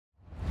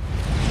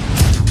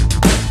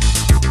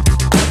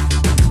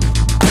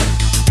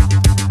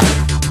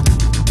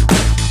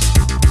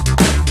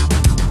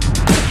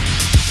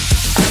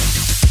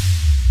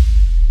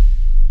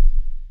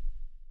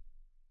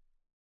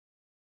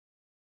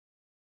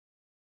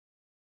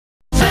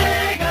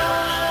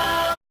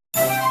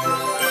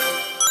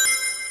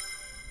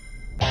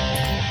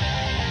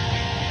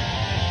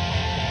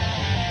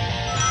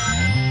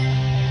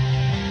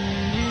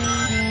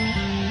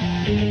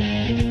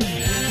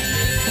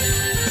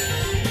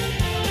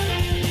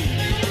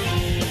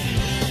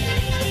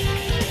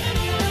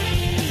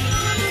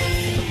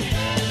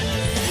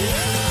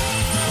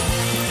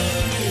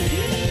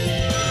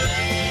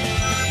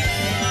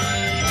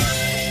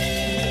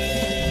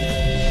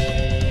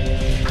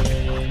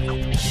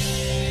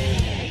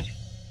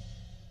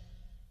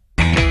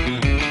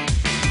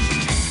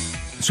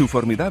Su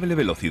formidable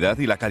velocidad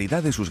y la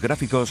calidad de sus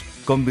gráficos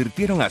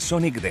convirtieron a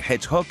Sonic the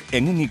Hedgehog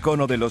en un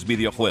icono de los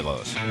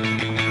videojuegos.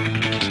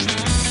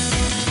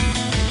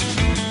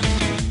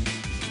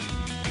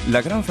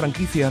 La gran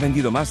franquicia ha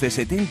vendido más de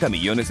 70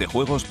 millones de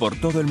juegos por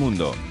todo el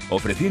mundo,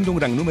 ofreciendo un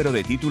gran número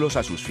de títulos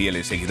a sus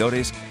fieles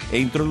seguidores e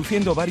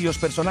introduciendo varios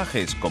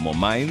personajes como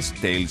Miles,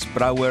 Tails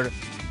Prower,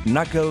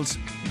 Knuckles,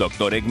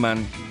 Dr.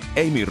 Eggman,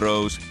 Amy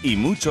Rose y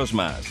muchos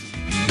más.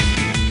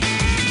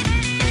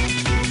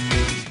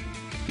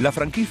 La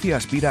franquicia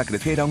aspira a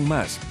crecer aún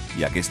más,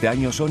 ya que este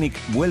año Sonic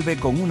vuelve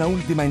con una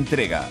última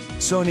entrega,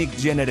 Sonic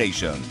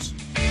Generations.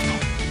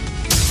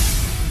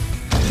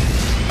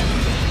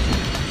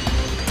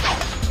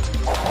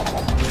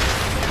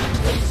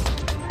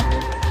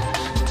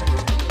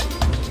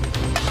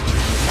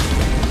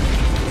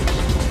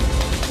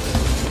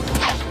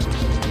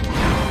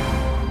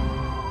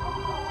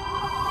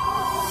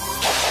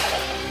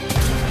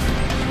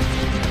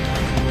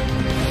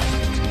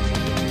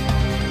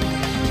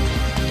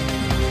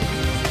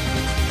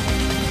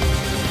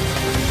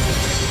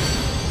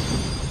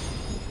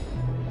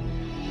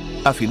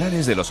 A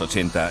finales de los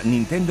 80,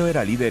 Nintendo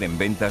era líder en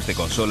ventas de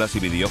consolas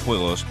y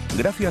videojuegos,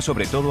 gracias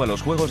sobre todo a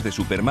los juegos de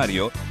Super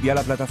Mario y a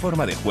la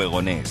plataforma de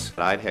juego NES.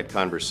 I'd had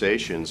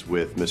conversations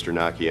with Mr.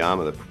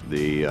 Nakayama,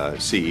 the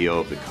CEO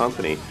of the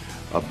company,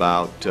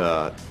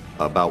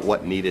 about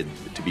what needed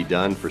to be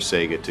done for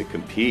SEGA to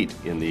compete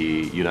in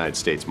the United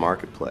States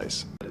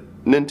marketplace.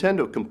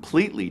 Nintendo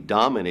completely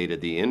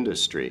dominated the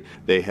industry.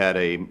 They had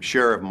a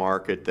share of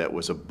market that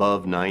was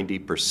above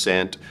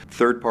 90%.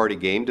 Third-party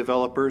game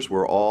developers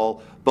were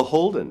all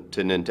beholden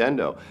to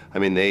Nintendo. I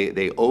mean,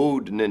 they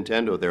owed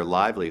Nintendo their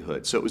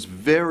livelihood. So it was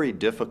very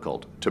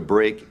difficult to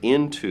break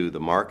into the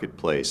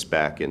marketplace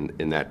back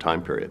in that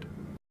time period.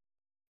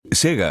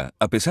 SEGA,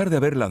 a pesar de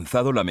haber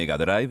lanzado la Mega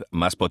Drive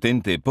más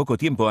potente poco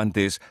tiempo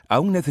antes,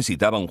 aún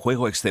necesitaba un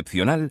juego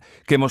excepcional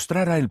que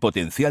mostrara el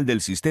potencial del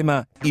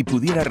sistema y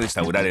pudiera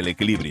restaurar el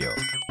equilibrio.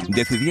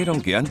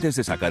 Decidieron que antes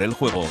de sacar el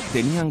juego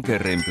tenían que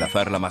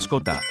reemplazar la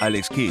mascota,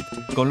 Alex Kidd,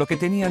 con lo que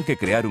tenían que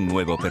crear un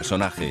nuevo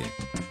personaje.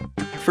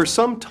 For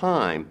some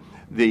time,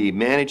 the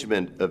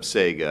management of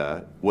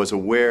SEGA was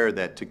aware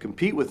that to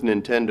compete with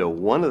Nintendo,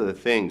 one of the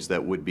things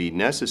that would be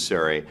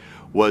necessary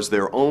was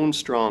their own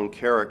strong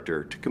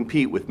character to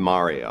compete with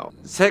Mario.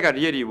 SEGA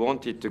really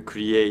wanted to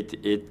create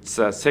its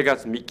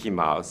SEGA's Mickey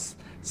Mouse,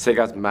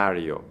 SEGA's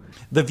Mario.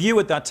 The view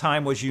at that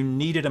time was you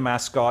needed a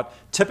mascot,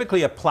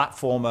 typically a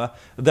platformer,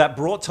 that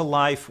brought to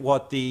life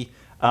what the,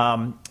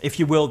 if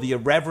you will, the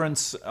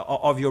irreverence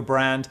of your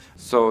brand.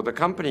 So the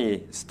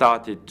company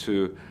started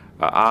to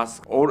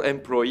ask all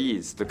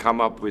employees to come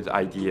up with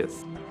ideas.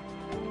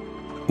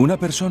 Una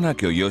persona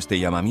que oyó este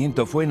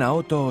llamamiento fue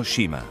Naoto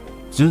Oshima.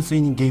 純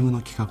粋にゲームの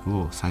企画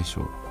を最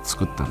初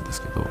作ったんで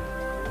すけど、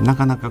な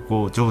かなか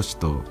上司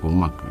とう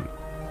まく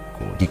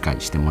理解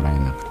してもらえ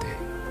なくて、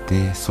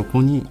でそ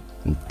こに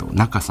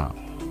中さ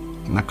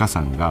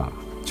んが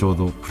ちょう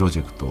どプロジ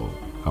ェクト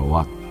が終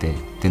わって、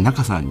で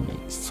中さんに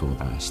相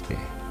談して、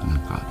なん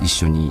か一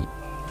緒に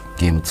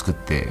ゲーム作っ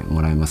て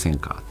もらえません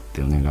かっ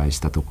てお願いし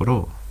たとこ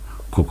ろ、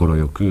快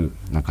く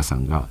中さ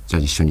んがじゃ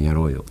あ一緒にや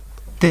ろうよ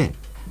って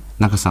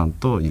中さん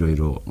といろい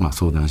ろ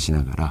相談し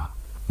ながら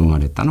生ま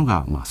れたの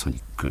がソニ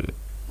ック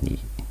に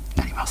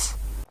なります。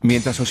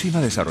Mientras Oshima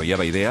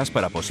desarrollaba ideas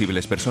para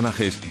posibles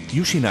personajes,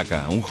 Yuji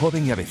Naka, un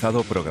joven y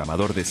avezado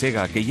programador de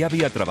SEGA que ya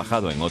había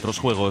trabajado en otros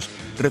juegos,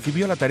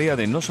 recibió la tarea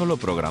de no solo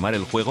programar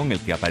el juego en el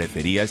que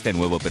aparecería este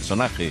nuevo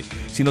personaje,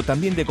 sino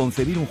también de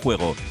concebir un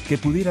juego que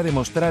pudiera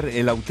demostrar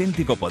el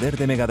auténtico poder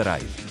de Mega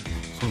Drive.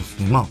 そうです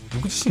ね、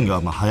僕自身が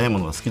速いも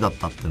のが好きだっ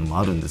たっていうのも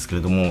あるんですけ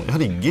れども、やは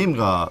りゲーム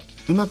が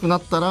上手くな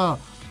ったら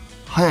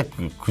早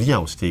くクリア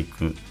をしてい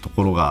くと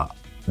ころが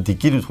で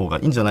きる方が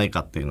いいんじゃない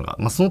かっていうのが、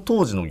その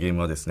当時のゲー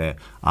ムはですね、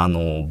バ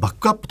ッ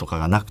クアップとか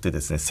がなくて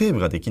ですね、セーブ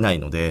ができない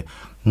ので、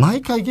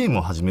毎回ゲーム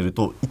を始める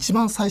と一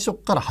番最初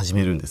から始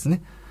めるんです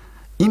ね。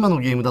今の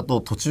ゲームだ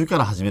と途中か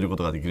ら始めるこ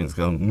とができるんです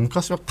けど、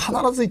昔は必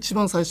ず一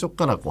番最初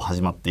から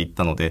始まっていっ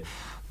たので、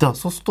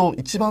そうすると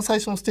一番最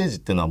初のステージっ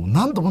ていうのはもう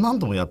何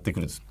度もやってく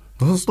るんです。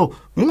そうすると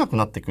上手く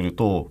なってくる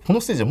と、こ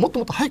のステージはもっと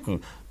もっと早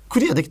く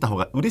クリアできた方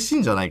が嬉しい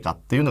んじゃないかっ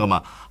ていうの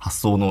が発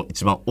想の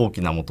一番大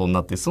きな元に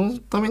なって、その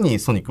ために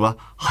ソニックは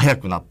速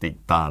くなっていっ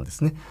たんで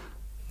すね。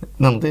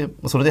なので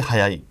それで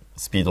速い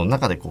スピードの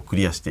中でク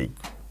リアしていく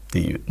って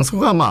いう、そ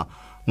こが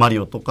マリ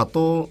オとか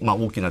と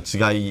大きな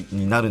違い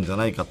になるんじゃ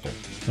ないかと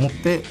思っ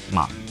て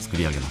作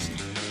り上げまし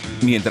た。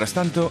Mientras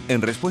tanto,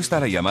 en respuesta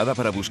a la llamada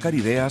para buscar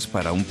ideas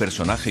para un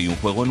personaje y un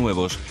juego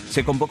nuevos,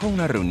 se convocó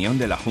una reunión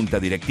de la junta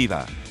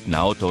directiva.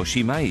 Naoto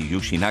Oshima y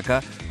Yuji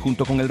Naka,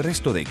 junto con el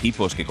resto de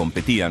equipos que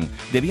competían,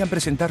 debían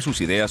presentar sus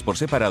ideas por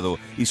separado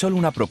y solo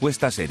una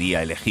propuesta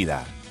sería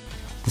elegida.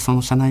 でそ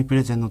の社内プ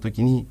レゼンの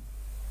時に、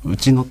う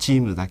ちのチ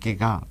ームだけ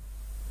が、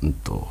ゲ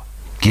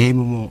ー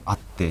ムもあっ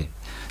て、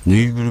ぬ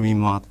いぐるみ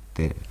もあっ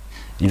て、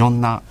いろん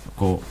な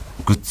グ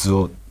ッズ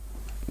を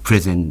プ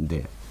レゼン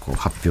で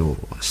発表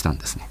したん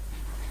ですね。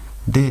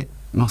で、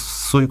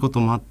そういうこ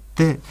ともあっ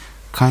て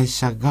会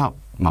社が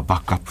バッ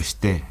クアップし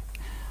て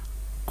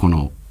こ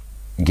の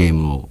ゲー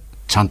ムを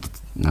ちゃんと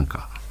なん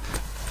か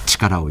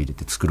力を入れ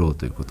て作ろう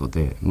ということ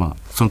で、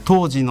その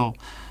当時の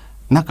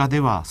中で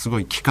はすご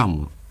い期間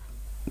も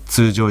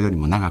通常より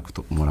も長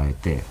くもらえ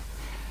て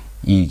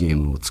いいゲー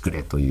ムを作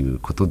れという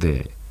こと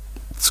で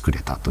作れ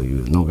たと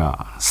いうの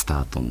がス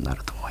タートにな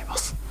ると思いま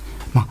す。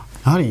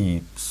やは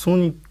りソ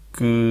ニッ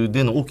ク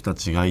での大き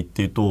な違いっ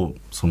ていうと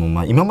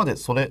今まで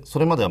それ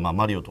までは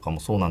マリオとかも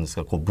そうなんです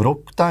がブロ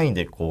ック単位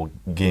で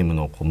ゲーム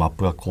のマッ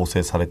プが構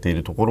成されてい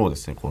るところをで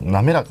すね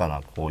滑らか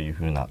なこういう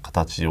風な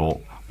形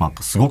を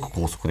すごく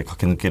高速で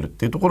駆け抜けるっ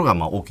ていうところが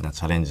大きな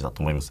チャレンジだ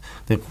と思います。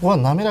でここは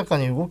滑らか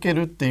に動け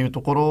るっていう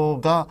ところ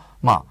が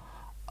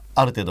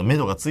ある程度目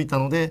処がついた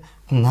ので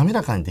滑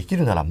らかにでき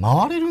るなら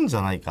回れるんじ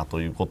ゃないか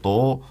ということ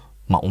を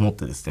思っ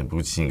てですね僕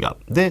自身が。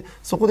で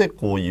そこで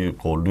こういうル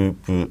ー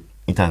プ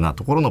みたいな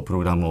ところのプロ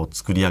グラムを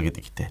作り上げ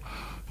てきて、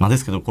で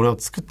すけどこれを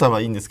作った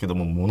はいいんですけど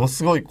ももの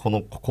すごいこ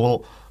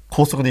こ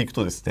高速でいく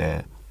とです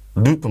ね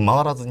ループ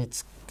回らずに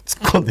突っ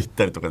込んでいっ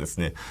たりとかです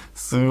ね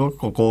すご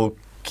く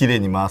綺麗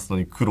に回すの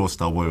に苦労し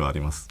た覚えはあ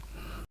ります。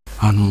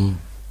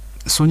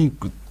ソニッ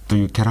クと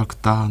いうキャラク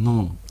ター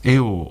の絵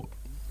を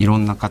いろ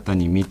んな方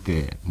に見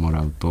ても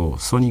らうと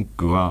ソニッ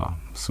クは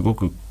すご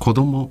く子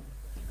供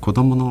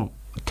の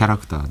キャラ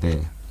クター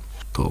で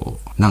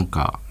なん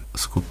か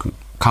すごく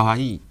可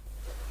愛い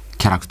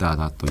キャラクター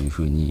だという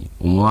ふうに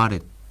思わ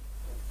れ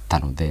た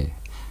ので、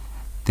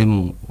で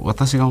も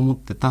私が思っ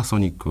てたソ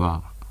ニック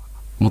は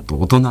もっと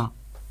大人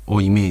を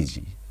イメー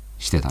ジ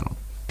してたの。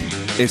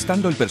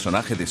Estando el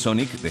personaje de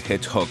Sonic the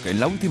Hedgehog en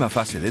la última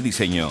fase de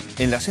diseño,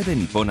 en la sede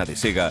nipona de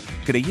SEGA,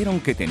 creyeron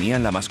que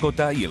tenían la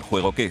mascota y el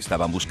juego que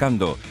estaban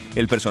buscando.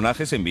 El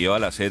personaje se envió a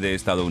la sede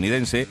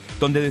estadounidense,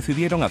 donde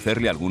decidieron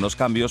hacerle algunos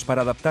cambios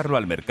para adaptarlo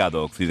al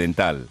mercado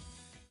occidental.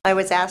 I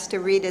was asked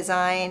to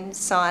redesign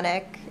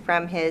Sonic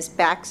from his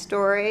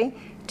backstory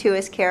to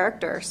his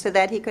character so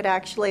that he could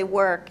actually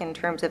work in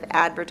terms of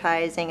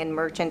advertising and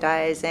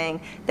merchandising,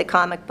 the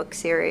comic book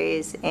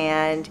series,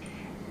 and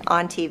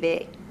on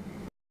TV.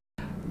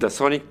 The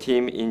Sonic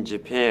team in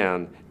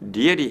Japan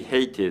really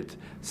hated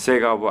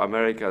SEGA of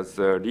America's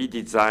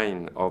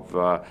redesign of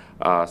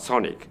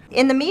Sonic.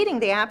 In the meeting,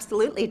 they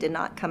absolutely did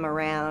not come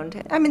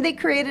around. I mean, they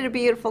created a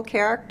beautiful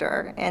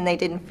character, and they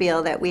didn't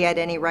feel that we had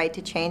any right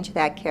to change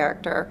that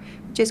character,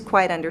 which is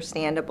quite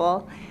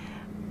understandable.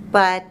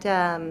 But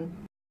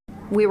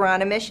we were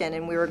on a mission,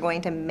 and we were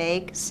going to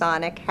make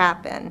Sonic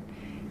happen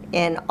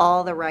in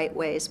all the right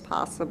ways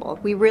possible.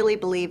 We really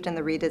believed in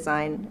the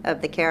redesign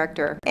of the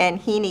character, and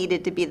he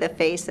needed to be the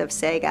face of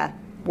SEGA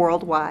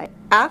worldwide.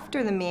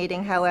 After the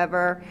meeting,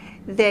 however,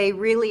 they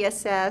really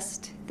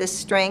assessed the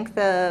strength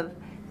of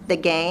the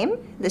game,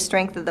 the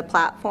strength of the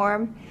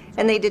platform,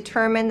 and they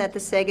determined that the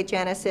Sega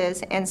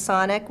Genesis and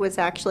Sonic was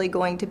actually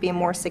going to be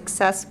more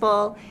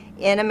successful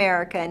in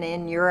America and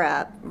in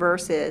Europe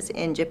versus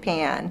in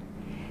Japan.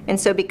 And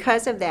so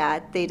because of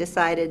that, they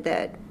decided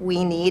that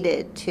we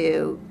needed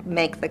to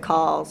make the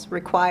calls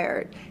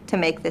required to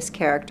make this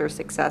character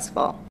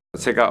successful.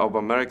 SEGA of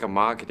America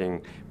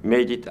marketing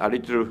made it a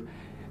little,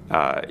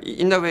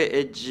 in a way,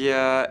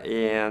 edgier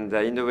and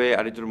in a way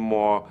a little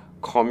more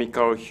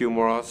comical,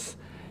 humorous,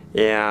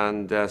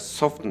 and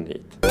softened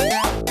it.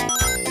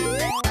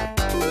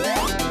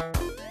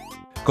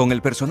 Con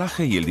el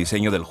personaje y el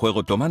diseño del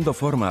juego tomando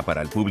forma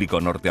para el público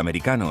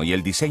norteamericano y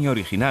el diseño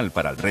original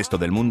para el resto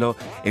del mundo,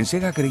 en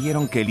SEGA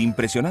creyeron que el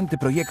impresionante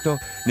proyecto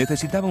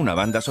necesitaba una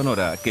banda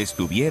sonora que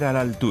estuviera a la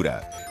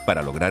altura.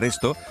 Para lograr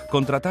esto,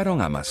 contrataron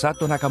a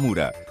Masato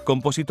Nakamura,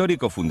 compositor y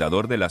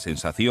cofundador de la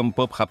sensación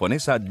pop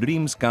japonesa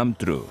Dreams Come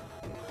True.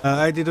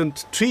 I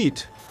didn't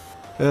treat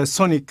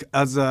Sonic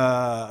as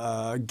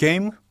a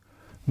game,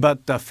 but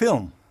a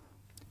film.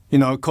 You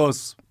know,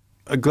 because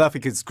a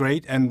graphic is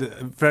great and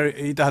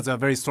it has a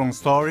very strong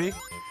story.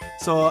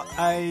 So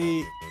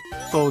I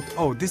thought,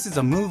 oh, this is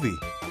a movie,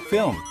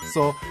 film.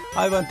 So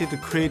I wanted to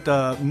create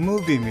a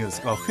movie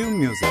music or film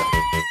music.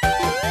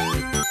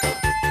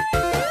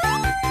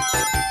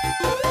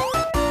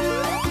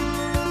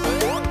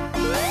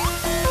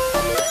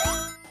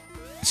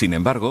 Sin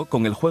embargo,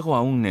 con el juego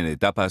aún en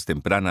etapas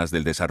tempranas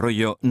del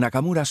desarrollo,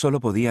 Nakamura solo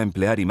podía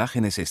emplear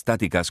imágenes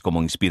estáticas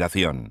como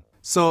inspiración.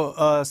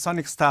 So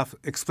Sonic staff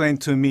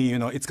explained to me, you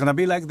know, it's gonna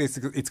be like this,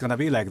 it's gonna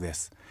be like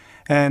this.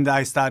 And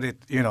I started,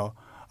 you know,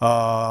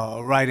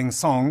 writing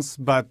songs,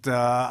 but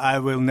I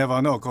will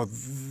never know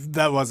because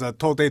that was a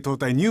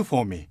totally new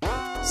for me.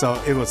 So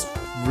it was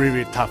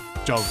really tough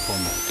job for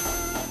me.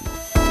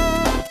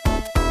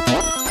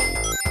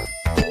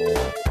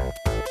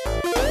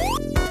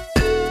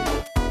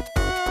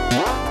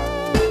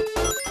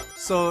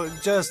 So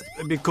just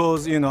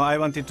because, you know, I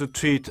wanted to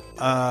treat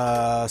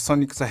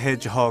Sonic the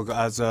Hedgehog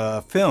as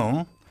a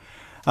film,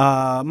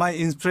 my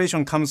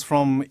inspiration comes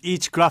from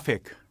each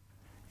graphic,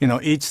 you know,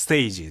 each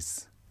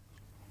stages.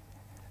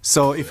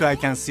 So if I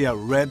can see a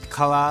red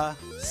color,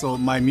 so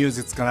my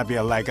music's gonna be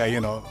like a, you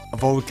know, a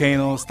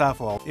volcano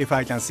stuff, or if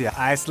I can see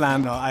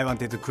Iceland, I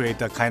wanted to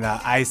create a kind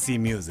of icy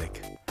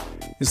music.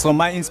 So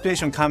my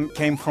inspiration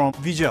came from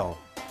visual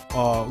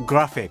or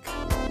graphic.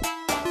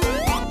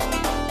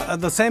 At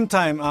the same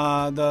time,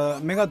 the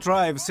Mega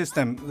Drive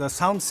system, the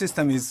sound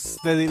system is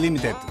very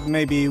limited.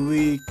 Maybe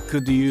we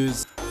could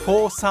use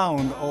 4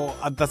 sound or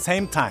at the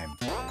same time.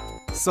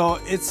 So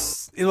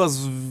it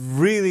was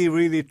really,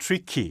 really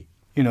tricky,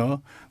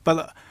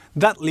 But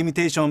that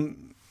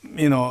limitation,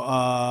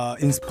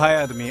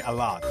 inspired me a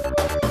lot.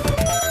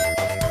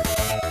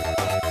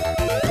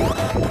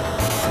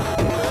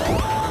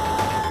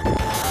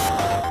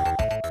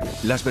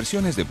 Las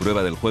versiones de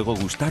prueba del juego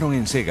gustaron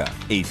en Sega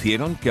e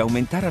hicieron que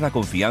aumentara la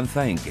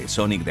confianza en que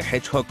Sonic the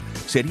Hedgehog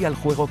sería el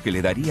juego que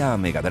le daría a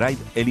Mega Drive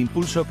el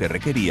impulso que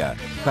requería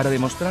para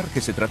demostrar que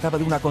se trataba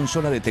de una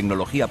consola de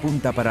tecnología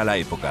punta para la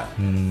época.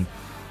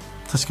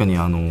 確かに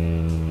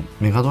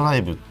メガドラ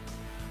イブ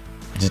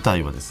自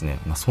体はですね、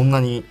そんな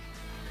に、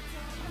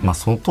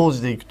その当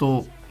時でいく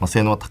と、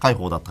性能は高い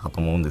方だったか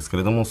と思うんですけ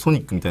れども、ソ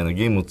ニックみたいな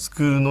ゲームを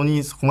作るの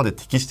にそこまで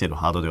適している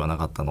ハードではな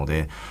かったの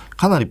で、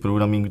かなりプロ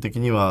グラミング的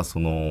にはそ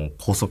の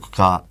高速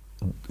化、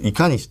い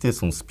かにして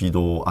そのスピー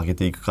ドを上げ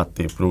ていくかっ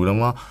ていうプログラ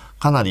ムは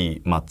かな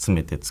り詰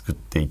めて作っ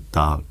ていっ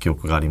た記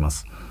憶がありま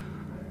す。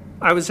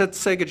I was at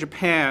SEGA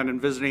Japan and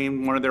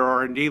visiting one of their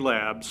R&D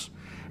labs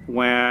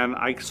when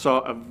I saw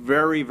a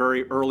very,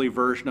 very early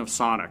version of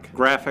Sonic.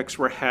 Graphics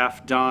were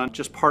half done,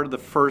 just part of the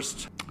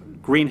first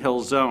Green Hill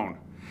Zone.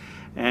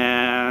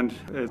 And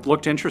it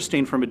looked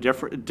interesting from a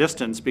different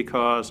distance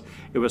because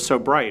it was so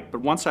bright. But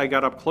once I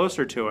got up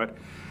closer to it,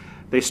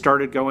 they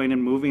started going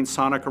and moving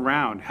Sonic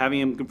around, having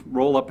him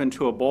roll up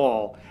into a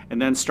ball and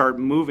then start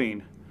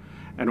moving.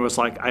 And it was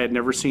like I had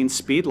never seen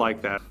speed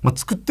like that.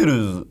 作って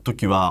る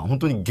時は本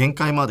当に限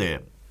界ま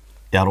で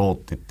やろうっ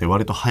て言って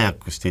割と早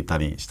くしていた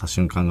りした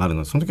瞬間がある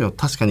ので、その時は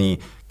確かに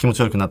気持ち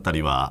悪くなった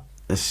りは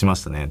しま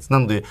したね。な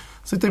ので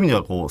そういった意味で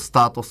はスタ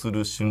ートす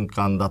る瞬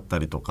間だった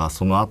りとか、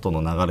その後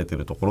の流れて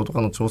るところと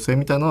かの調整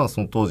みたいなのはそ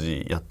の当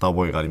時やった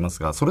覚えがあります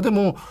が、それで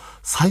も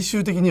最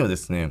終的にはで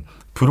すね、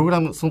プログラ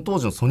ム、その当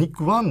時のソニッ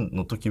ク1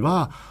の時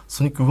は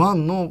ソニック1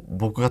の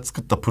僕が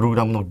作ったプログ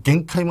ラムの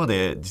限界ま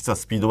で実は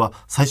スピードは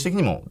最終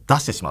的にも出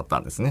してしまった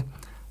んですね。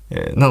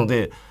なの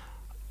で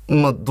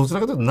どちら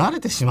かというと慣れ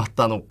てしまっ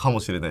たのか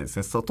もしれないです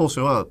ね。当初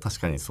は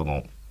確かに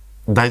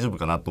大丈夫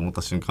かなと思っ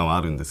た瞬間は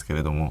あるんですけ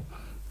れども。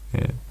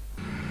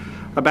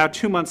About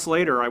 2 months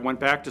later, I went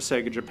back to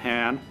SEGA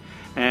Japan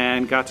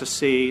and got to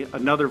see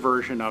another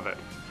version of it.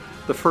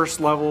 The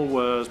first level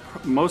was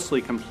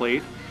mostly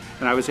complete,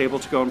 and I was able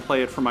to go and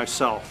play it for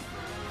myself.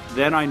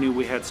 Then I knew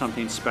we had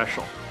something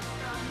special.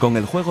 Con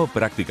el juego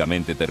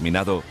prácticamente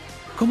terminado,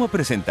 ¿cómo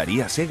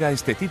presentaría Sega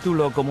este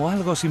título como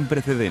algo sin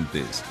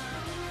precedentes?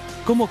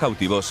 ¿Cómo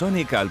cautivó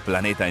Sonic al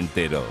planeta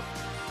entero?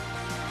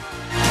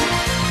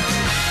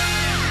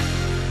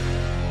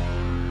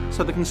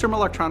 So the Consumer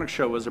Electronics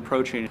Show was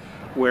approaching,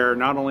 where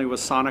not only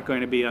was Sonic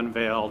going to be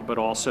unveiled, but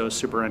also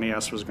Super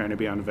NES was going to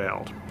be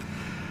unveiled.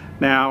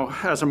 Now,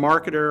 as a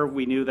marketer,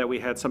 we knew that we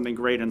had something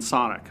great in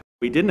Sonic.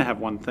 We didn't have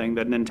one thing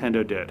that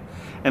Nintendo did,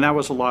 and that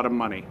was a lot of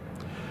money.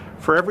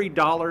 For every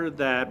dollar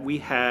that we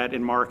had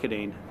in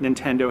marketing,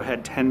 Nintendo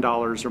had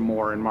 $10 or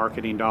more in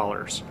marketing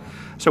dollars.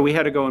 So we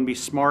had to go and be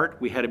smart,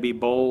 we had to be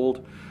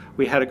bold,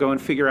 we had to go and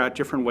figure out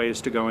different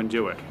ways to go and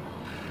do it.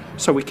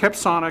 So we kept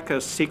Sonic a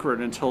secret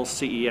until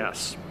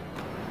CES.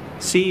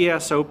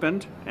 CES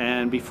opened,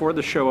 and before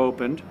the show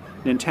opened,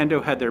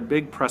 Nintendo had their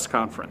big press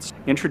conference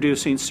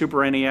introducing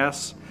Super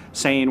NES,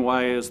 saying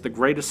why it was the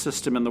greatest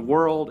system in the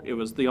world. It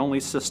was the only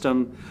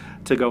system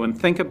to go and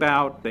think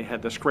about. They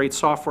had this great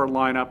software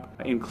lineup,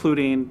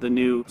 including the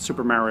new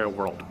Super Mario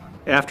World.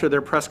 After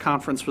their press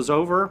conference was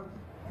over,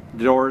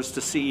 the doors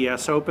to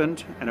CES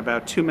opened, and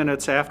about 2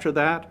 minutes after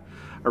that,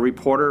 a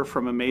reporter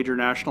from a major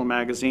national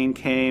magazine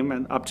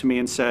came up to me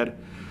and said,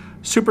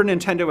 Super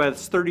Nintendo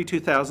has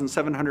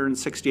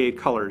 32,768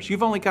 colors.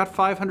 You've only got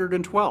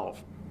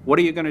 512. What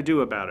are you going to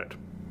do about it?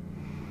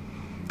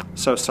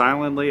 So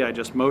silently, I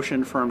just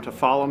motioned for him to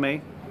follow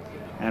me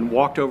and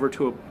walked over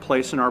to a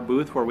place in our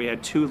booth where we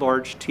had 2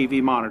 large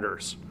TV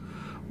monitors.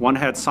 One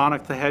had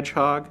Sonic the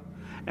Hedgehog,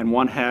 and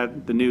one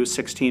had the new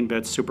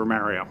 16-bit Super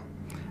Mario.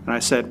 And I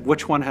said,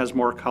 which one has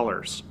more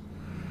colors?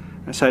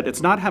 I said,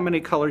 it's not how many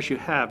colors you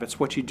have, it's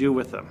what you do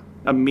with them.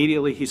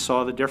 Immediately he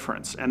saw the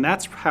difference, and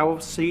that's how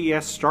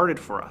CES started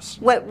for us.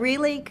 What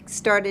really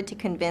started to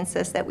convince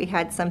us that we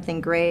had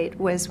something great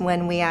was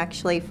when we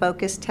actually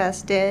focus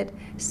tested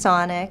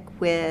Sonic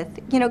with,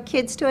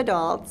 kids to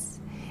adults,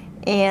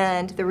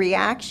 and the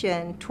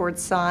reaction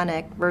towards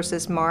Sonic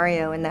versus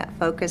Mario in that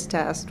focus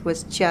test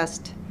was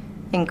just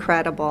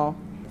incredible.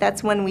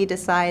 That's when we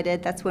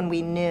decided, that's when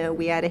we knew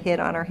we had a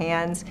hit on our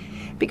hands.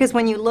 Because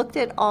when you looked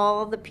at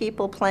all the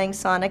people playing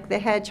Sonic the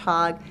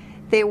Hedgehog,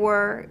 they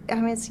were,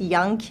 it's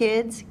young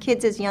kids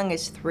as young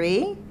as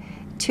 3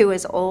 to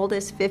as old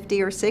as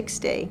 50 or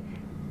 60,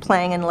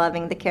 playing and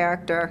loving the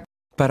character.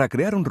 Para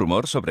crear un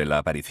rumor sobre la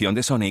aparición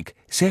de Sonic,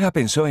 Sega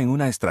pensó en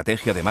una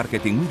estrategia de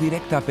marketing muy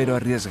directa pero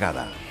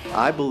arriesgada.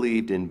 I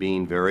believed in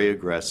being very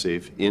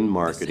aggressive in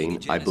marketing.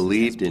 I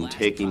believed in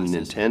taking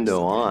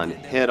Nintendo on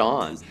head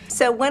on.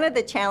 So one of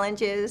the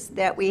challenges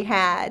that we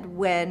had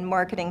when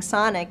marketing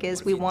Sonic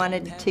is we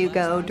wanted to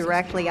go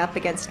directly up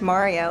against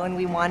Mario, and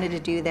we wanted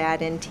to do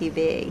that in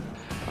TV.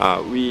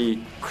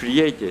 We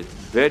created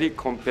very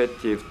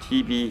competitive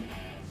TV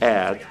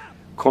ad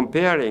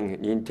comparing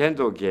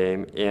Nintendo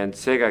game and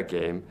Sega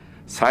game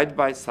side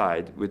by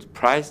side with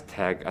price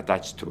tag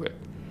attached to it.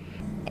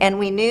 And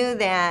we knew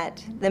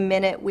that the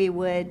minute we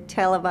would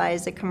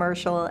televise a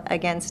commercial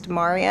against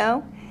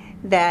Mario,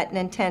 that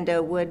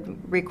Nintendo would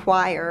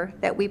require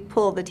that we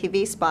pull the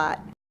TV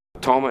spot.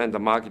 Tom and the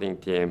marketing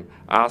team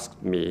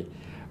asked me,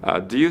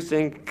 do you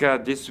think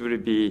this will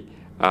be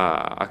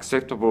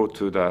acceptable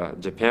to the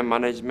Japan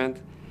management?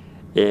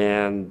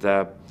 And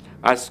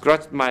I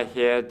scratched my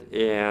head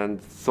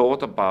and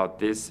thought about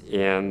this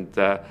and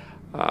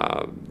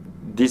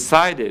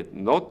decided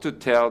not to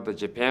tell the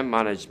Japan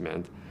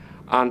management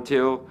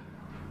until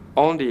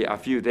only a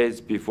few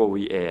days before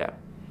we air.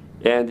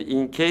 And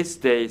in case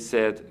they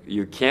said,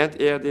 you can't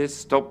air this,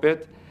 stop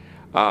it,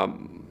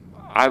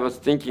 I was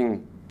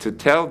thinking to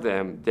tell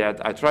them that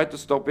I tried to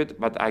stop it,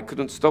 but I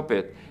couldn't stop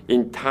it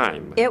in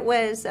time. It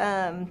was,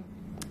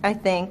 I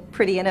think,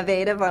 pretty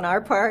innovative on our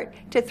part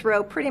to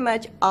throw pretty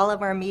much all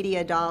of our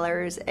media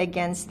dollars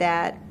against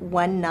that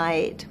one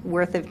night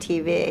worth of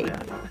TV.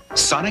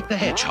 Sonic the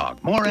Hedgehog,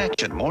 more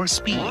action, more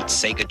speed.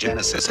 Sega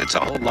Genesis, it's a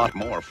whole lot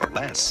more for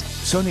less.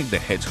 Sonic the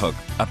Hedgehog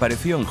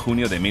apareció en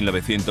junio de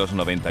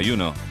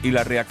 1991 y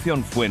la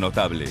reacción fue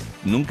notable.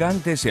 Nunca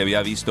antes se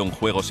había visto un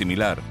juego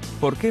similar.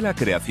 ¿Por qué la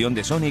creación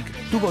de Sonic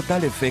tuvo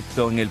tal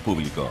efecto en el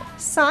público?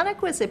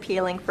 Sonic was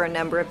appealing for a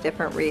number of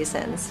different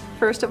reasons.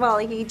 First of all,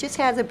 he just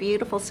has a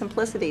beautiful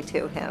simplicity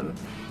to him.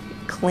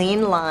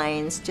 Clean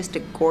lines, just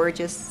a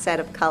gorgeous set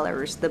of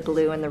colors, the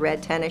blue and the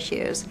red tennis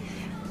shoes.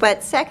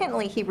 But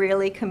secondly, he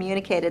really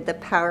communicated the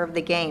power of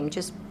the game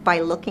just by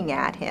looking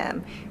at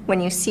him.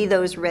 When you see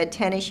those red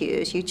tennis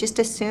shoes, you just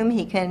assume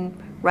he can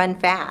run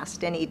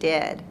fast, and he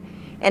did.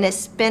 And his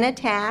spin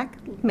attack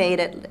made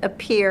it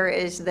appear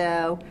as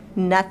though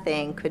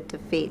nothing could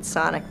defeat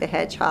Sonic the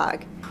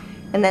Hedgehog.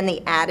 And then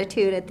the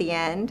attitude at the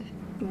end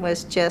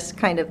was just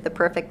kind of the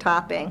perfect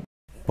topping.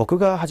 僕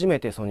が初め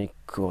てソニッ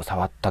クを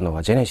触ったの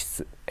はジェネシ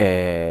ス、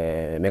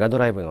メガド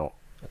ライブの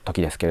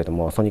時ですけれど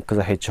も、ソニック・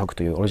ザ・ヘッジホッグ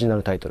というオリジナ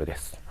ルタイトルで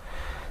す。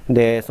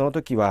で、その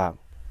時は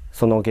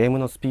そのゲーム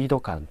のスピード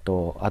感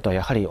と、あとは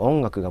やはり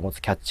音楽が持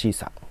つキャッチー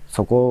さ、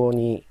そこ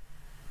に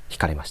惹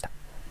かれました。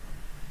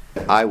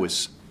I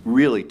was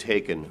really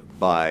taken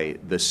by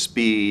the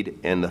speed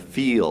and the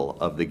feel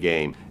of the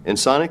game. And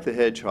Sonic the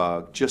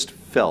Hedgehog just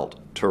felt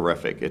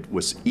terrific. It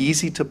was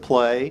easy to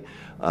play,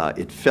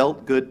 it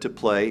felt good to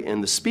play,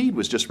 and the speed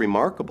was just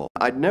remarkable.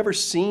 I'd never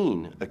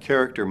seen a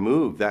character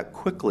move that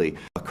quickly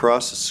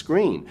across the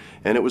screen,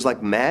 and it was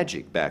like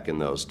magic back in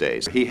those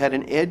days. He had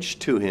an edge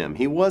to him.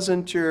 He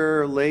wasn't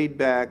your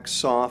laid-back,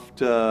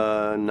 soft,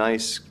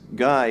 nice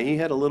guy. He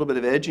had a little bit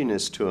of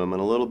edginess to him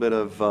and a little bit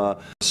of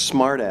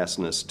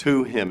smartassness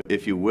to him,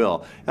 if you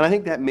will. And I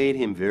think that made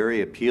him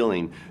very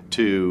appealing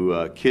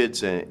to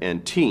kids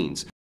and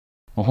teens.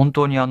 本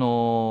当に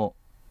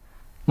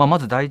ま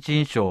ず第一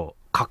印象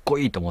かっこ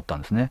いいと思った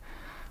んですね。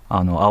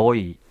青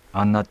い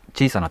あんな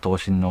小さな頭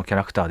身のキャ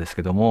ラクターです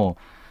けども、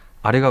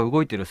あれが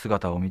動いてる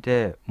姿を見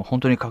てもう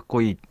本当にかっ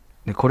こいい。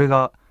でこれ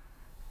が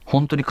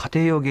本当に家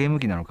庭用ゲーム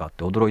機なのかっ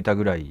て驚いた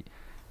ぐらい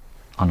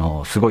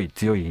すごい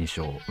強い印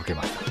象を受け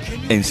まし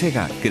た。En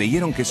Sega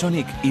creyeron que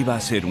Sonic iba a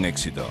ser un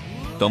éxito.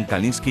 Tom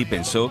Kalinske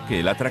pensó que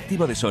el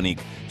atractivo de Sonic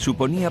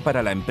suponía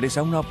para la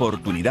empresa una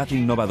oportunidad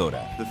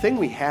innovadora. The thing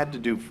we had to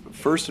do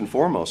first and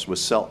foremost was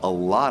sell a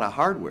lot of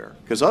hardware,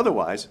 because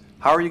otherwise,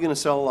 how are you going to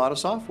sell a lot of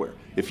software?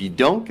 If you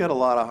don't get a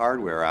lot of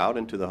hardware out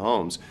into the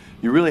homes,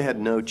 you really had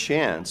no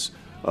chance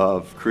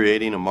of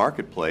creating a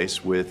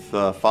marketplace with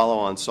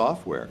follow-on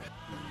software.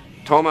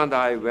 Tom and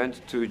I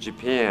went to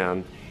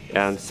Japan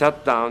and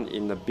sat down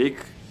in a big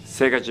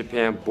Sega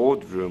Japan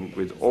boardroom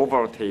with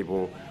oval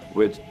table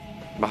with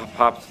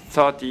perhaps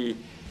 30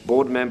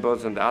 board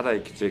members and other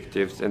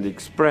executives and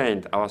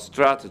explained our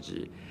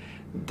strategy.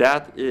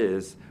 That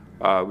is,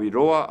 we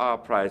lower our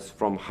price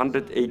from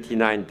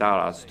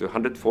 $189 to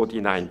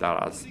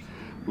 $149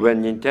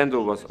 when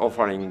Nintendo was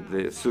offering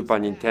the Super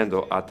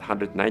Nintendo at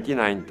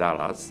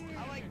 $199.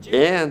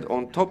 And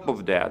on top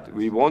of that,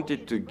 we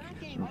wanted to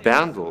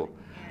bundle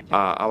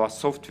our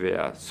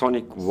software,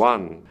 Sonic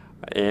 1,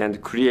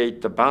 and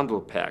create the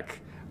bundle pack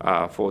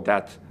for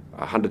that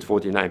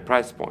 $149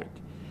 price point.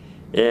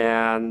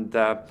 And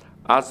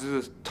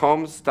as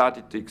Tom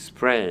started to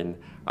explain,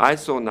 I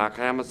saw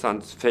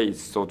Nakayama-san's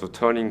face sort of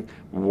turning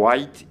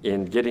white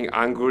and getting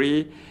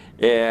angry,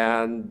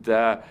 and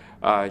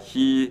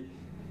he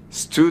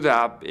stood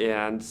up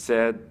and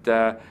said,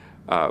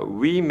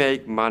 we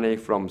make money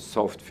from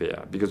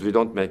software because we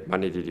don't make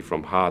money really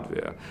from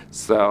hardware.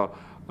 So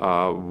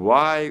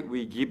why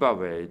we give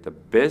away the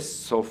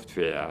best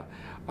software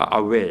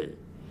away?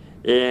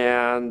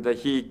 and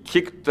he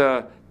kicked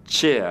the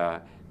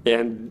chair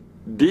and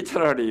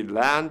literally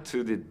ran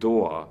to the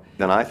door.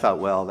 Then I thought,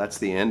 well, that's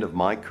the end of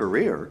my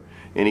career.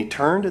 And he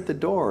turned at the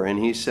door and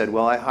he said,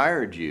 well, I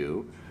hired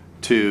you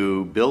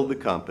to build the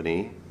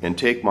company and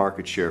take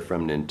market share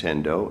from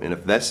Nintendo, and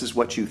if this is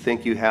what you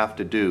think you have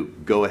to do,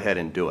 go ahead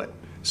and do it.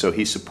 So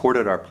he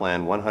supported our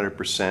plan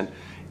 100%,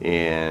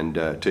 and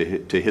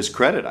to his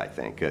credit, I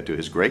think, to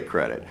his great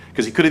credit,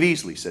 because he could have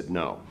easily said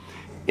no.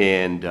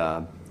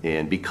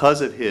 And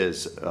because of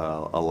his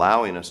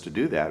allowing us to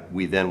do that,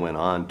 we then went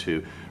on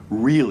to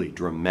really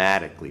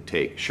dramatically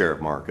take share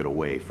of market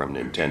away from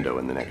Nintendo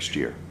in the next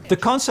year. The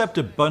concept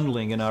of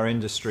bundling in our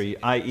industry,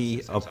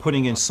 i.e. of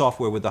putting in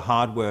software with the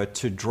hardware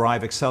to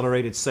drive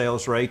accelerated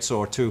sales rates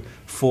or to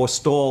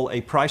forestall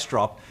a price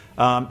drop,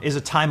 is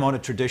a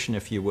time-honored tradition,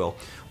 if you will.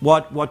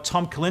 What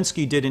Tom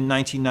Kalinske did in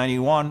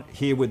 1991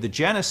 here with the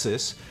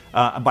Genesis,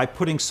 by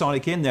putting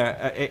Sonic in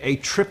there, a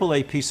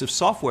AAA piece of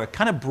software,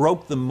 kind of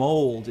broke the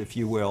mold, if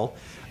you will,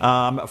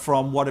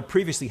 from what had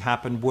previously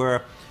happened,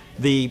 where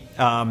the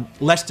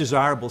less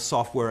desirable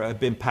software had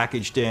been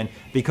packaged in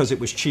because it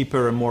was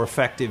cheaper and more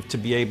effective to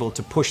be able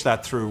to push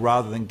that through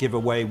rather than give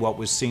away what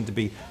was seen to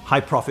be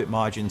high profit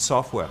margin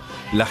software.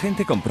 La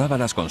gente compraba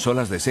las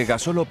consolas de Sega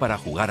solo para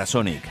jugar a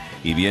Sonic,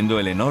 y viendo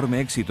el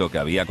enorme éxito que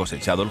había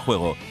cosechado el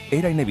juego,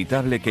 era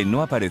inevitable que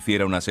no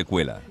apareciera una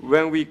secuela.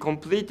 When we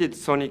completed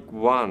Sonic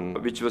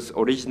 1, which was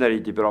originally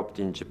developed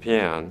in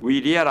Japan,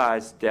 we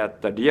realized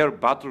that the real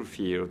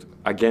battlefield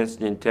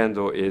against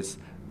Nintendo is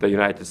the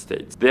United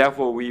States.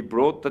 Therefore, we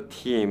brought the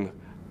team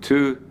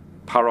to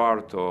Palo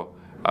Alto,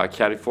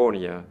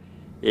 California,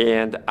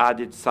 and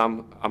added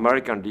some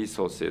American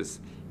resources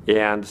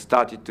and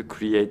started to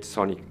create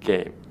Sonic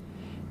game.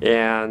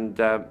 And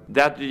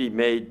that really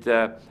made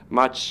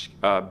much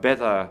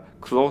better,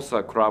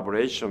 closer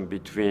collaboration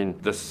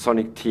between the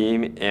Sonic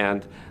team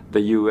and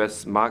the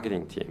US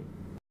marketing team.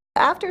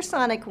 After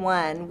Sonic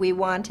 1, we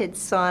wanted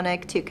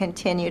Sonic to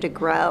continue to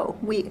grow.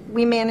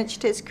 We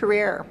managed his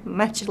career,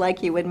 much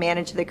like you would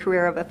manage the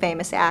career of a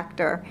famous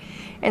actor.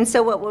 And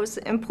so what was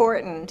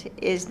important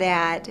is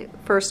that,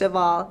 first of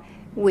all,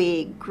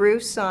 we grew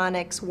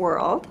Sonic's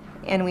world,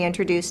 and we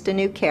introduced a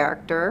new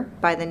character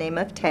by the name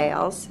of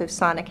Tails, so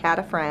Sonic had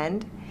a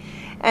friend.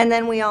 And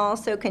then we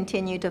also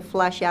continued to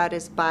flesh out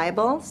his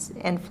Bibles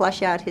and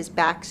flesh out his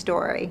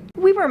backstory.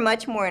 We were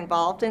much more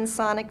involved in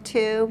Sonic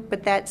 2,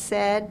 but that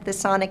said, the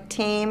Sonic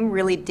team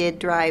really did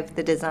drive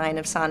the design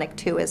of Sonic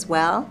 2 as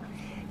well.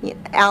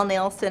 Al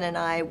Nielsen and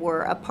I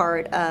were a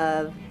part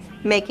of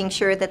making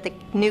sure that the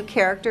new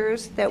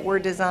characters that were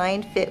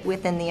designed fit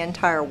within the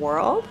entire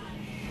world.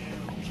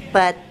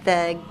 But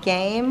the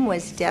game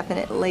was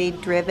definitely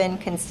driven,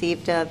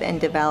 conceived of,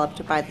 and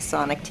developed by the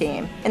Sonic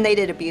team. And they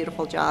did a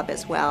beautiful job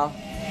as well.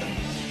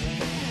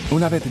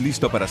 Una vez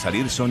listo para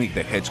salir Sonic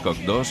the Hedgehog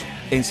 2,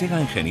 en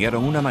Sega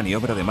ingeniaron una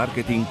maniobra de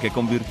marketing que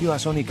convirtió a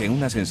Sonic en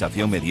una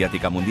sensación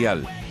mediática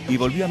mundial y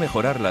volvió a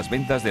mejorar las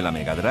ventas de la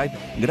Mega Drive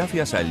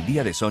gracias al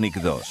Día de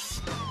Sonic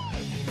 2.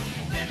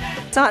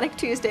 Sonic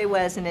Tuesday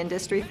was an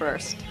industry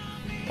first,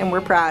 and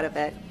we're proud of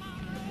it.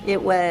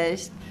 It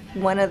was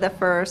one of the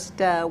first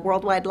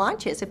worldwide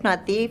launches, if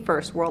not the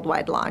first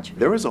worldwide launch.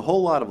 There was a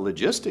whole lot of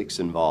logistics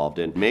involved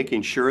in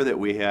making sure that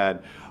we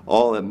had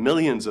all the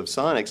millions of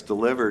Sonics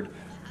delivered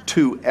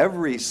to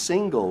every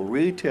single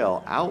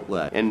retail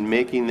outlet and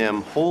making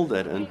them hold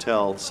it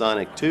until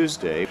Sonic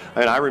Tuesday.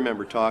 And I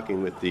remember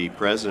talking with the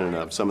president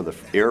of some of the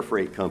air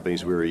freight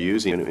companies we were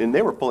using, and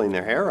they were pulling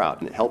their hair out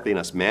and helping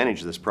us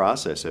manage this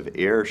process of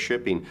air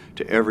shipping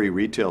to every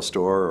retail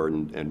store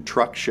and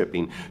truck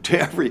shipping to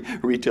every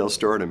retail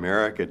store in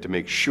America to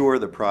make sure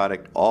the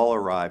product all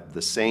arrived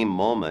the same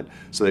moment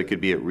so that it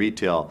could be at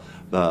retail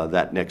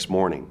that next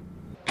morning.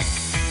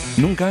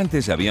 Nunca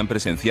antes se habían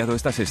presenciado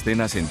estas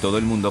escenas en todo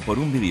el mundo por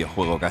un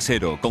videojuego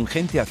casero, con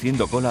gente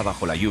haciendo cola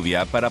bajo la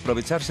lluvia para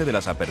aprovecharse de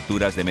las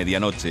aperturas de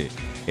medianoche,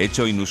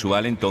 hecho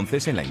inusual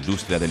entonces en la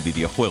industria del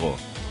videojuego.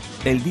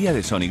 El Día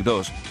de Sonic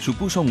 2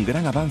 supuso un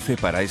gran avance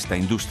para esta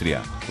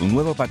industria, un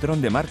nuevo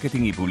patrón de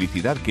marketing y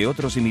publicidad que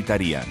otros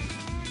imitarían.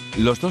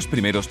 Los dos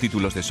primeros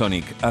títulos de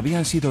Sonic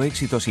habían sido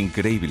éxitos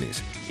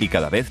increíbles y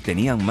cada vez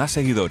tenían más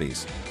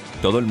seguidores.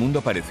 Todo el mundo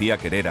parecía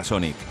querer a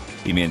Sonic.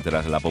 Y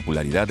mientras la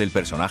popularidad del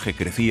personaje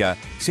crecía,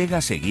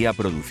 Sega seguía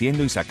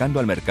produciendo y sacando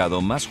al mercado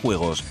más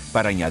juegos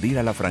para añadir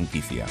a la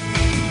franquicia.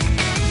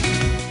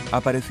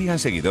 Aparecían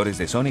seguidores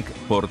de Sonic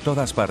por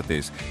todas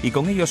partes y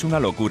con ellos una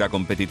locura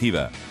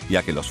competitiva,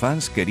 ya que los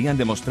fans querían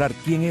demostrar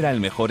quién era el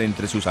mejor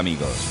entre sus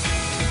amigos.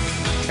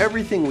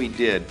 Everything we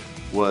did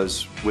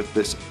was with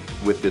this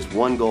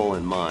one goal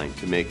in mind,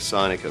 to make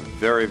Sonic a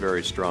very,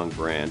 very strong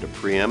brand, a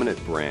preeminent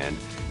brand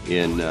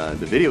in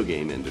the video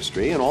game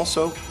industry and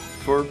also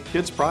for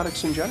kids'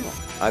 products in general.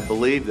 I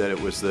believe that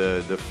it was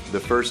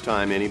the first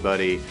time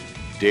anybody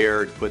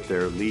dared put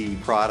their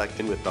lead product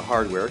in with the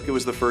hardware. It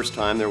was the first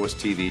time there was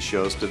TV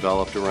shows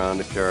developed around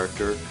a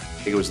character.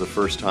 I think it was the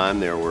first time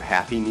there were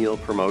Happy Meal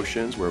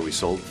promotions where we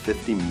sold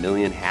 50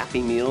 million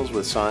Happy Meals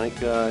with Sonic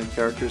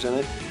characters in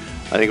it.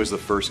 I think it was the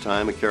first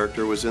time a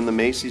character was in the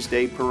Macy's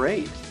Day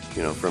Parade.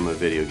 from a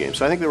video game.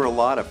 So I think there were a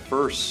lot of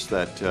firsts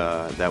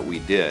that we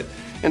did.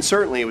 And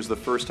certainly it was the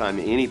first time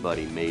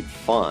anybody made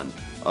fun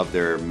of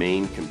their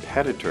main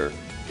competitor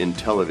in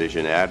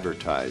television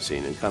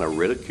advertising and kind of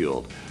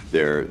ridiculed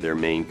their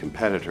main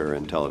competitor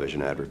in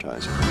television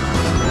advertising.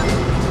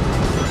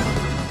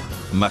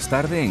 Más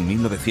tarde, en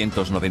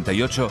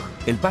 1998,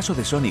 el paso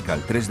de Sonic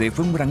al 3D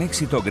fue un gran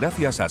éxito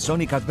gracias a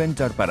Sonic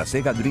Adventure para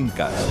Sega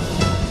Dreamcast.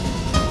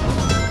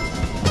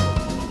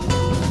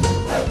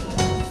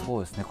 そ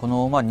うですね、こ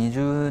の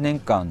20年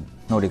間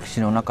の歴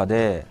史の中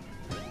で、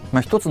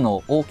一つ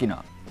の大き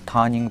な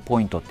ターニングポ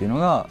イントっていうの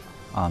が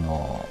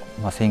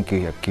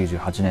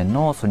1998年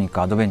のソニック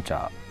アドベンチ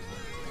ャー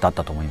だっ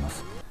たと思いま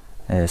す。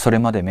それ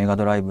までメガ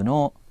ドライブ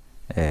の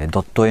ド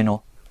ット絵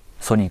の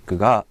ソニック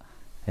が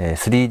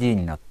3D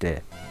になっ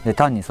て、で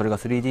単にそれが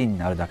 3D に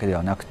なるだけで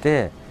はなく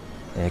て、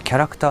キャ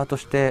ラクターと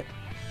して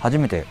初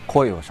めて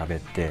声を喋っ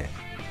て、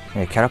キ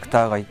ャラク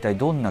ターが一体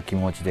どんな気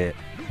持ちで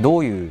ど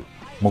ういう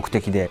目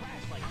的で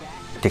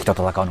敵と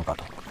戦うのか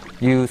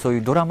という、そうい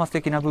うドラマ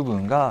的な部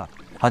分が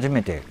初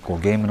めて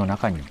ゲームの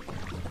中に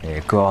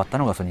加わった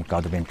のがソニック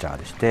アドベンチャー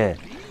でして、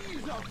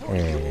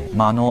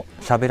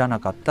喋らな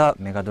かった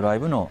メガドライ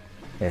ブの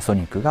ソ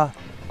ニックが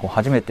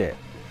初めて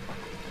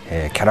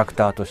キャラク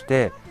ターとし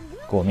て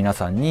皆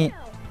さんに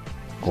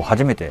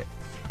初めて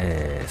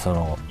そ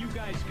の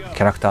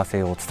キャラクター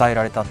性を伝え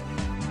られた。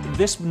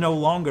This no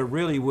longer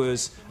really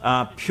was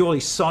purely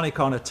Sonic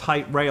on a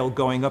tight rail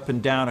going up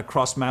and down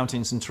across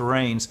mountains and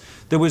terrains.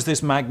 There was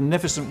this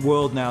magnificent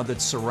world now that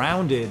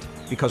surrounded,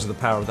 because of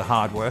the power of the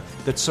hardware,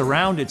 that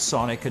surrounded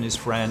Sonic and his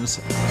friends.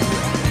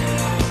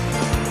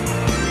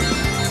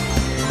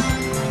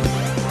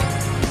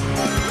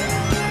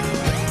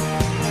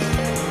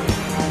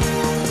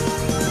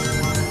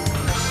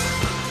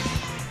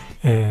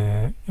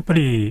 やっぱ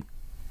り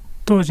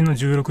当時の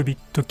16ビッ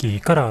ト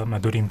機から、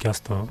ドリームキャス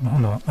トの方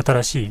の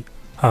新しい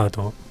ハー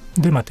ド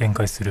で、展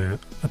開する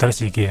新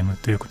しいゲーム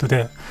ということで、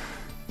やっぱ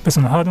り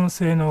そのハードの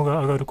性能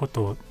が上がるこ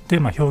とで、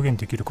表現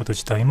できること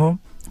自体もやっ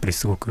ぱり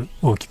すごく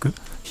大きく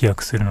飛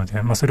躍するの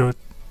で、それを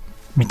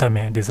見た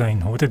目デザイン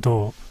の方で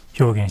ど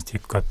う表現してい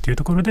くかっていう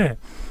ところで、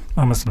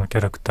まずそのキ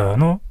ャラクター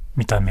の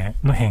見た目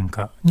の変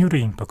化による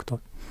インパクトっ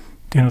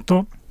ていうの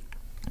と、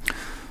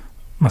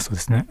そうで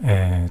すね、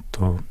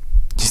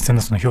実際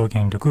のその表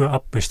現力がア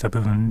ップした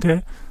部分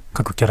で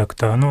各キャラク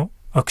ターの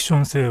アクショ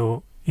ン性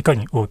をいか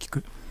に大き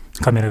く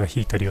カメラが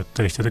引いたり寄っ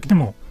たりした時で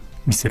も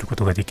見せるこ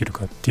とができる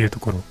かっていう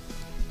ところ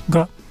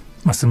が、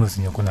スムー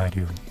ズに行え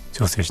るように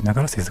調整しな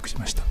がら制作し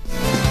ました。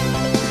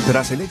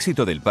Tras el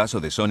éxito del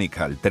paso de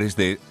Sonic al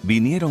 3D,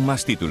 vinieron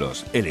más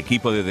títulos. El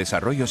equipo de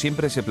desarrollo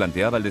siempre se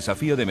planteaba el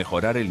desafío de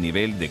mejorar el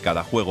nivel de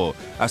cada juego,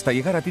 hasta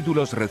llegar a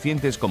títulos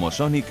recientes como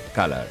Sonic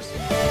Colors.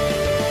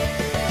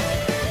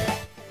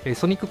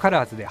 ソニックカ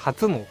ラーズで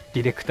初のデ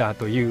ィレクター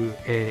という、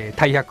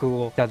大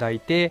役をいただい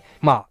て、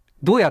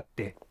どうやっ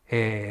て、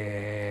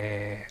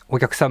お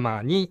客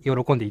様に喜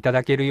んでいた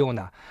だけるよう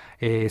な、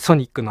ソ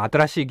ニックの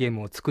新しいゲー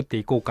ムを作って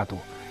いこうかと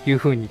いう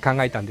ふうに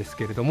考えたんです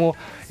けれども、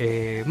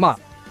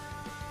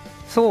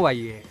そうは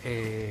い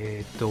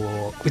え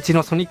うち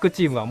のソニック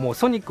チームはもう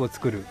ソニックを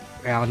作る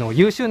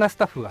優秀なス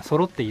タッフが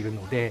揃っている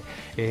ので、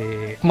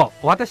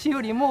私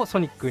よりもソ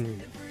ニックに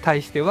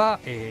対しては、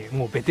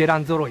もうベテラ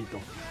ン揃い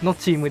の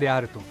チームであ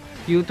ると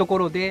いうとこ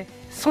ろで、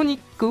ソニ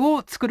ック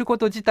を作るこ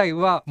と自体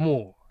は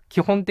もう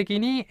基本的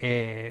に、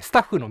スタ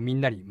ッフのみ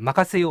んなに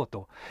任せよう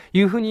と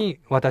いうふうに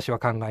私は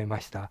考えま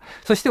した。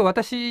そして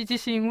私自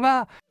身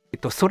は、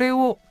それ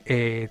を、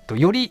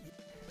より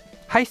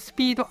ハイス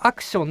ピードア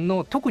クション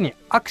の特に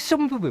アクシ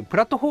ョン部分、プ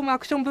ラットフォームア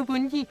クション部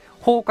分に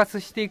フォーカス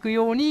していく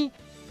ように、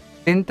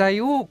全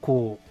体を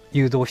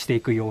誘導して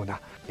いくような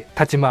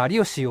立ち回り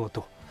をしよう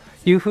と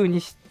いうふう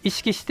に意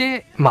識し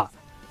て、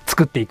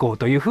作っていこう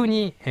というふう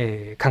に、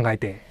考え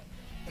て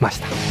まし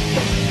た。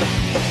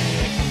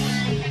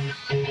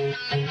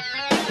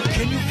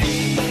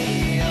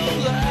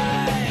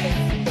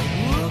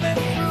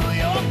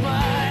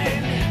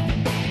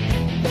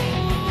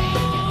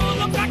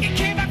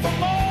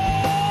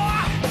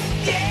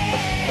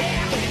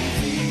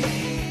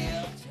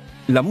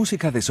La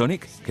música de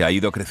Sonic, que ha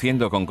ido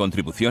creciendo con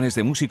contribuciones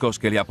de músicos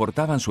que le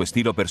aportaban su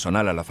estilo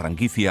personal a la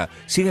franquicia,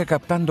 sigue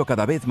captando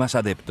cada vez más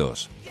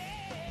adeptos.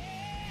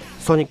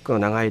 ソニックの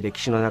長い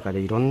歴史の中で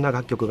いろんな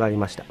楽曲があり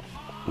ました。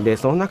で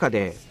その中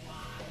で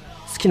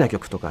好きな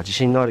曲とか自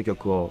信のある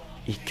曲を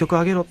1曲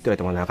あげろって言われ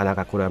てもなかな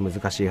かこれは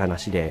難しい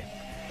話で、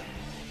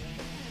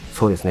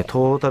そうですね、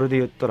トータルで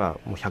言ったら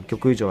もう100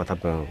曲以上は多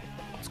分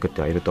作っ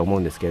てはいると思う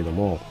んですけれど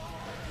も、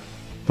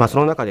そ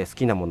の中で好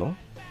きなもの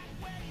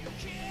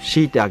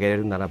強いてあげれ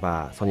るなら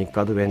ばソニック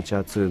アドベンチ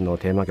ャー2の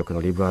テーマ曲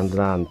のリブ&ラ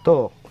ーン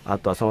と、あ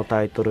とはその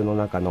タイトルの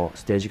中の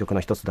ステージ曲の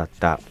一つだっ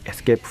たエ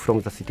スケープフロ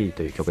ムザシティ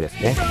という曲です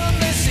ね。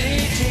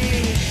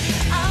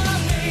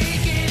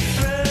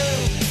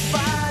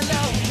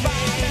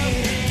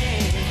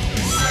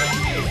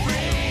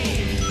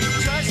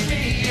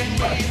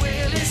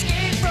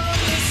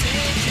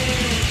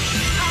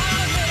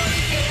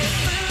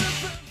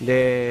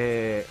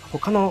で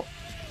他の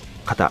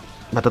方、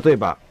例え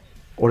ば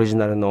オリジ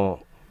ナルの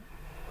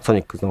ソ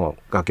ニックの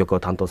楽曲を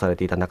担当され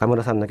ていた中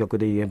村さんの曲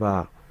で言え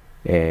ば、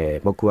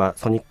僕は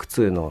ソニック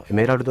2のエ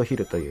メラルドヒ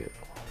ルという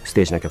ス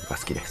テージの曲が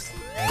好きです。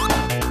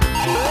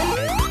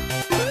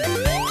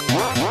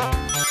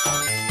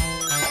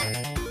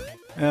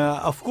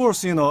Of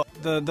course,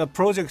 the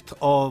project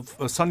of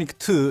Sonic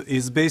 2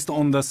 is based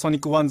on the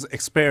Sonic 1's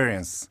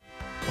experience,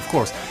 of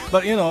course.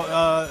 But,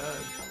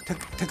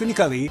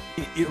 technically,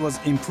 it was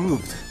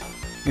improved,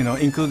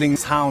 including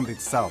sound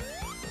itself.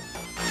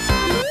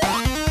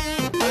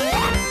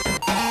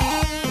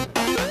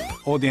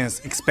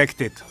 Audience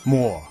expected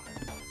more,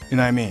 you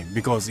know what I mean?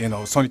 Because,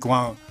 Sonic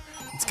 1,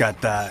 it's got,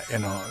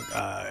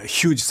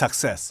 huge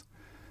success.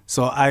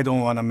 So I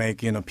don't want to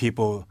make,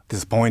 people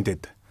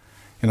disappointed.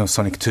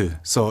 Sonic 2.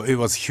 So it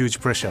was huge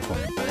pressure for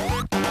me.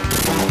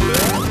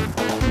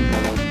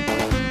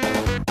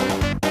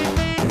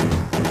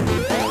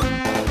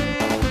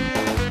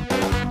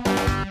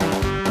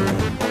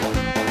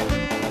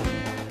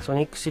 ソ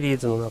ニックシリー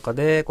ズの中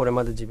でこれ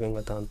まで自分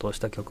が担当し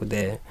た曲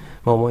で、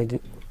思い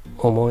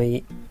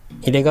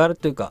入れがある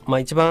というか、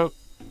一番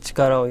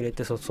力を入れ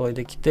て注い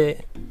でき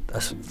て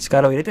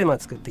力を入れて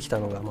作ってきた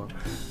のが、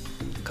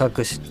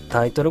各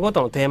タイトルご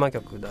とのテーマ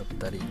曲だっ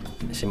たり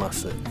しま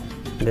す。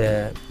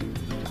で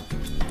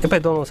やっぱ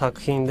りどの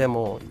作品で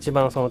も一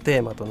番その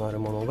テーマとなる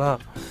ものが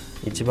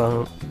一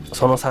番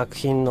その作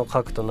品の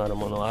核となる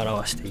ものを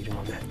表している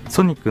ので、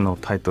ソニックの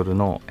タイトル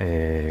の、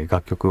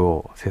楽曲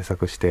を制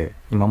作して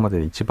今まで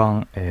で一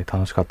番、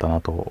楽しかった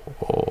なと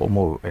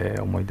思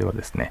う、思い出は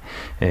ですね、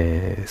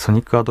ソ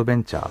ニックアドベ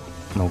ンチャ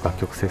ーの楽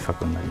曲制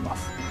作になりま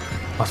す。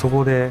あそ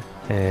こで、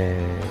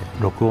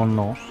録音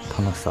の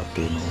楽しさっ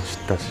ていうのを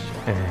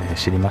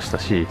知りました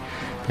し、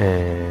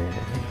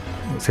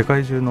世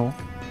界中の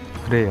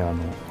プレイヤー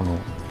のこの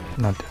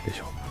なんて言うんで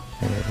しょう、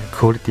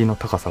クオリティの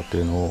高さと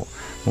いうのを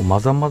もうま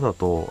ざまざ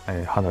と、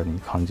肌に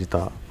感じ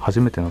た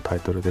初めてのタイ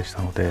トルでし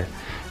たので、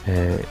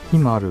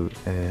今ある、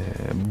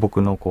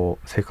僕の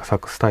制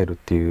作スタイルっ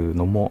ていう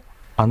のも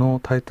あの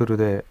タイトル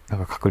で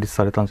確立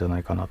されたんじゃな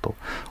いかなと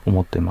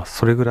思っています。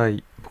それぐら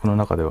い僕の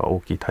中では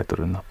大きいタイト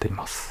ルになってい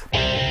ます。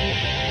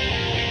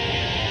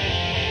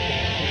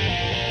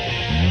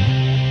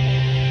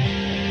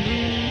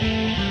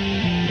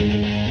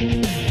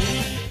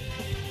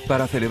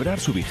Para celebrar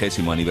su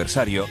 20º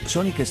aniversario,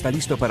 Sonic está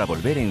listo para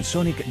volver en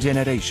Sonic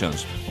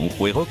Generations, un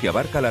juego que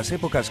abarca las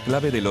épocas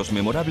clave de los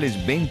memorables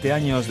 20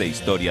 años de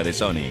historia de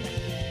Sonic.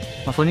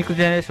 ソニック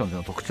ジェネレーションズ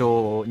の特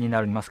徴に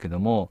なりますけど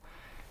も、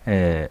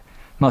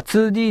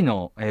2D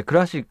の、ク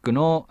ラシック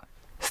の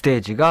ステ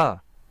ージ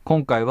が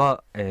今回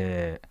は、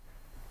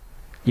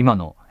今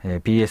の、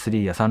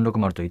PS3 や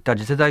360といった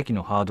次世代機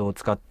のハードを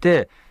使っ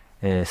て、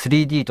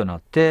3D とな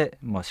って、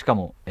しか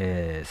も、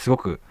すご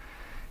く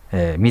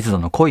密度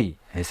の濃い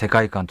世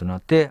界観となっ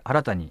て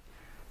新たに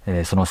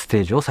そのス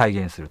テージを再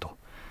現すると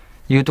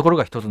いうところ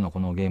が一つのこ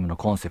のゲームの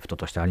コンセプト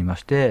としてありま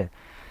して、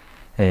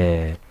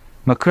ク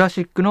ラ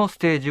シックのス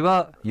テージ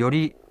はよ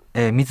り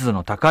密度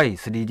の高い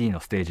 3D の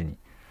ステージに、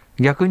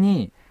逆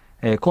に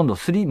今度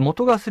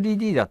元が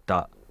 3D だっ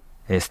た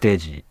ステー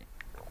ジ、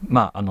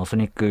ソ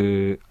ニッ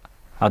ク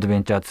アドベ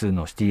ンチャー2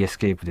のシティエス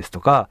ケープですと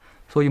か、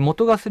そういう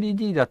元が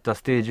 3D だった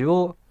ステージ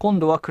を今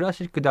度はクラ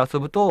シックで遊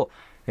ぶと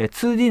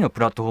2D の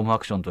プラットフォームア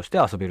クションとして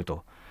遊べる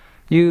と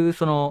いう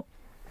その、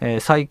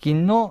最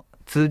近の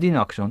 2D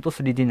のアクションと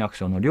 3D のアク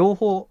ションの両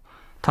方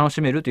楽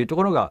しめるというと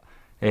ころが、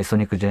ソ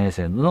ニックジェネレー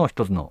ションの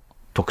一つの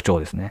特徴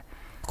ですね。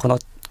この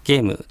ゲ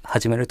ーム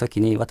始めると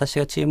きに私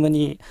がチーム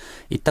に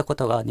言ったこ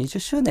とが、20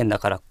周年だ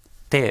からっ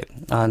て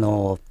さあ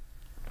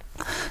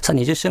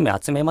20周年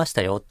集めまし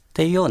たよっ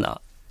ていうよう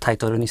なタイ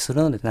トルにす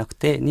るのではなく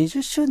て、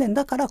20周年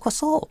だからこ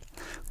そ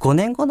5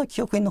年後の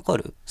記憶に残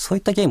るそう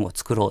いったゲームを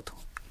作ろうと。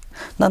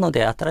なの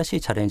で新し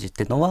いチャレンジっ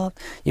ていうのは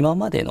今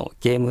までの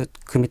ゲーム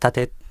組み立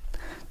て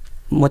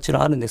もちろ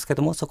んあるんですけ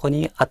ども、そこ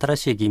に新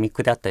しいギミッ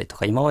クであったりと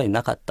か今まで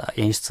なかった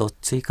演出を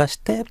追加し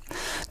て、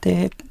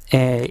で、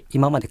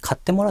今まで買っ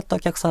てもらったお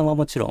客さんは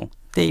もちろん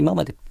で、今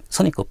まで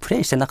ソニックをプレ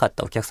イしてなかっ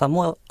たお客さん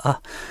も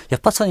や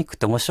っぱソニックっ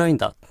て面白いん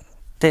だっ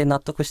て納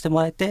得しても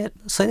らえて、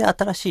それで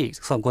新しい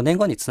その5年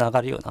後につなが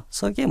るような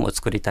そういうゲームを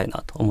作りたい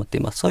なと思って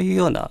います。そういう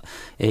ような、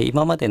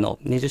今までの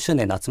20周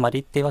年の集まり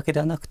っていうわけで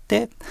はなく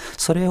て、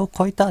それを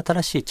超えた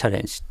新しいチャレ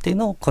ンジっていう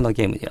のをこの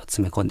ゲームには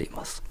詰め込んでい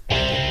ます。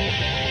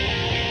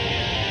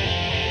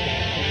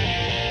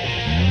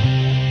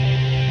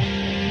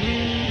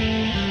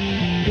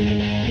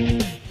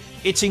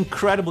It's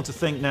incredible to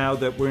think now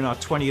that we're in our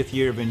 20th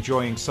year of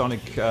enjoying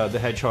Sonic the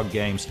Hedgehog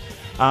games.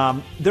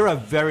 There are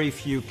very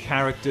few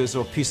characters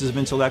or pieces of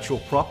intellectual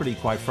property,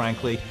 quite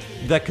frankly,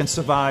 that can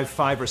survive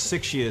 5 or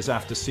 6 years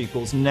after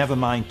sequels, never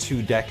mind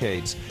 2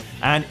 decades.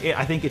 And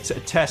I think it's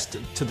a test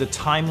to the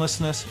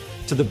timelessness,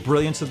 to the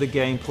brilliance of the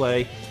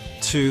gameplay,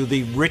 to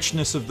the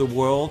richness of the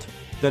world,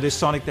 that is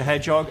Sonic the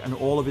Hedgehog and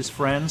all of his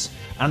friends,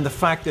 and the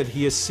fact that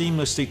he has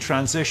seamlessly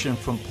transitioned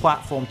from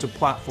platform to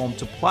platform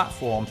to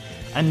platform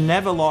and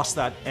never lost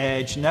that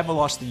edge, never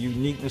lost the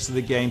uniqueness of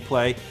the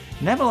gameplay,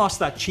 never lost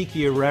that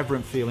cheeky,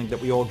 irreverent feeling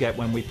that we all get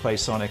when we play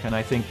Sonic. And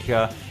I think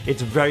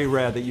it's very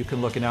rare that you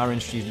can look in our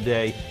industry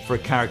today for a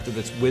character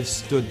that's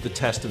withstood the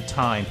test of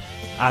time,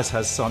 as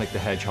has Sonic the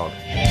Hedgehog.